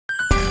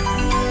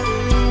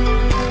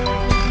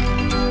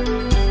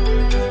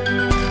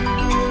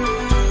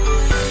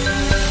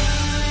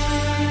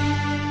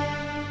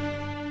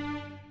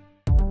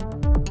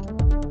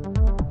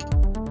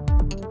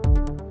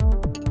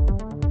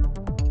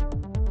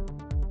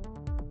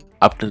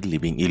After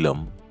leaving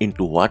Elam,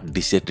 into what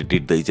desert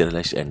did the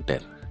Israelites enter?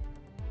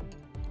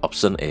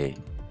 Option A,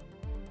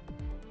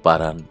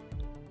 Paran.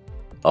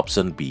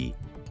 Option B,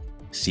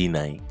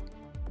 Sinai.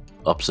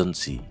 Option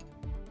C,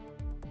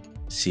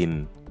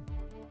 Sin.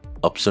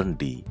 Option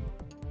D,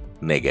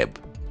 Negev.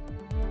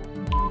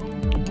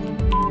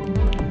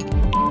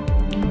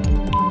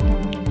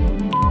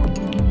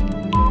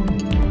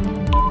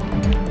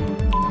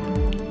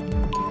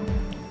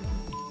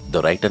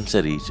 The right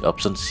answer is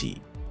option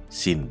C,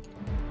 Sin.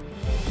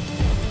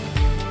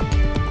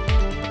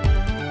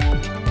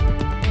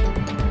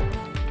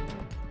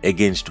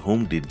 Against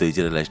whom did the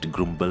Israelites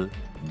grumble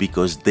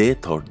because they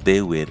thought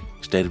they were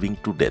starving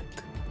to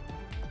death?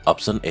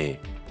 Option A,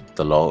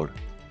 the Lord.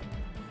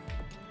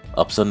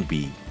 Option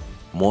B,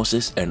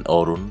 Moses and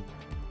Aaron.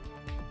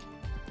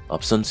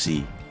 Option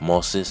C,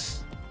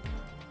 Moses.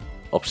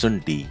 Option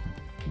D,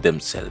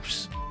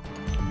 themselves.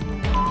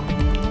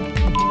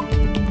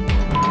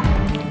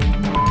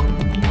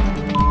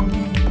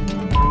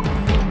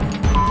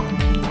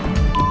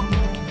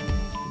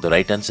 The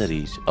right answer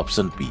is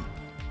option B,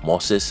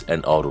 Moses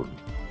and Aaron.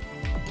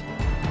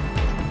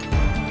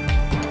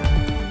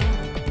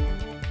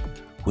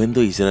 When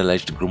the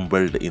Israelites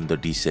grumbled in the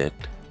desert,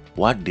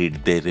 what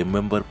did they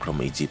remember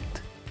from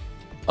Egypt?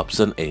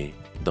 Option A,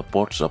 the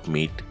pots of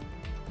meat.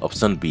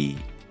 Option B,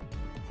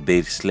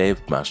 their slave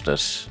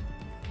masters.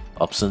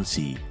 Option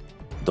C,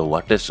 the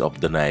waters of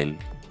the Nile.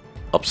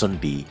 Option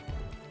D,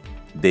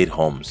 their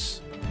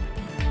homes.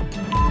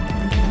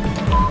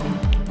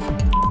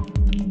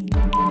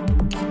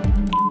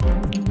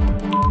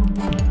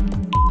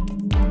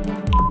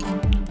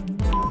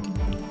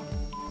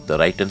 The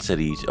right answer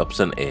is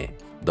option A,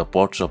 the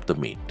pots of the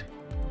meat.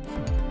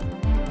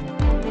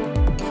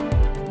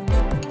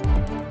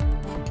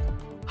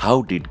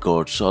 How did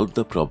God solve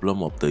the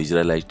problem of the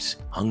Israelites'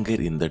 hunger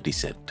in the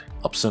desert?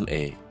 Option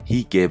A,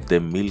 He gave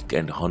them milk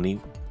and honey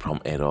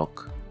from a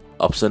rock.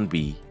 Option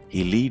B,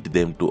 He led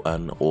them to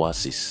an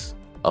oasis.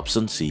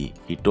 Option C,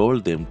 He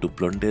told them to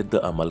plunder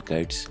the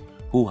Amalekites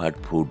who had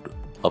food.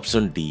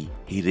 Option D,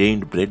 He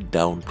rained bread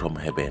down from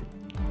heaven.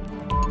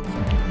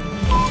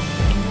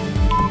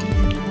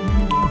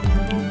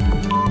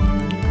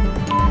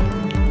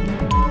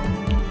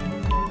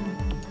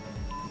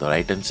 The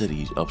right answer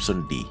is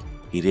option D,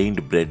 He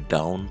rained bread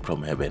down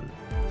from heaven.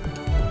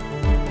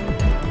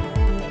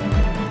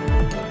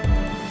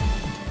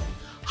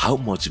 How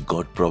much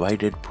God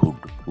provided food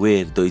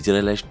were the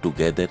Israelites to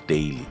gather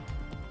daily?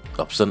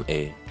 Option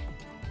A,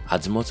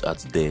 as much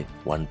as they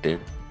wanted.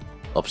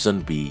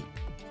 Option B,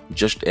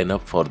 just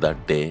enough for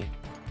that day.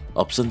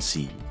 Option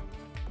C,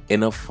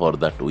 enough for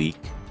that week.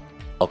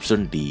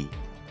 Option D,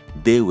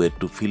 they were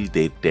to fill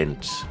their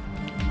tents.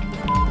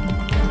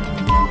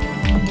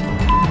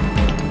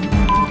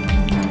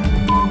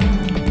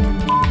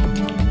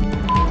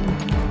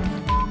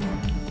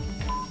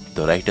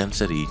 The right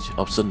answer is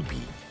option B,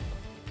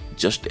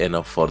 just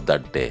enough for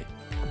that day.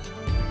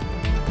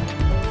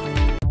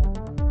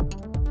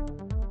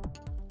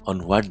 On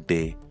what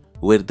day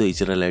were the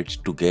Israelites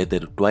to gather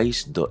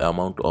twice the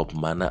amount of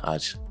manna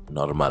as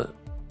normal?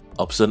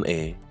 Option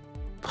A,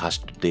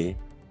 first day.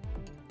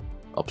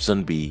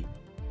 Option B,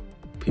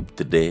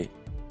 fifth day.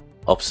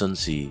 Option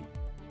C,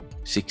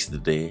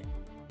 sixth day.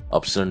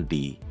 Option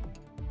D,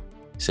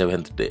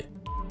 seventh day.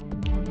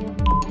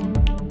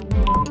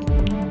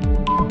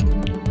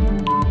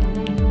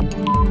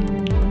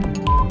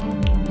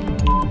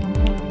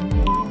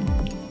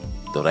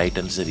 The right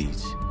answer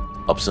is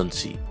option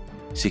C,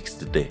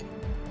 sixth day.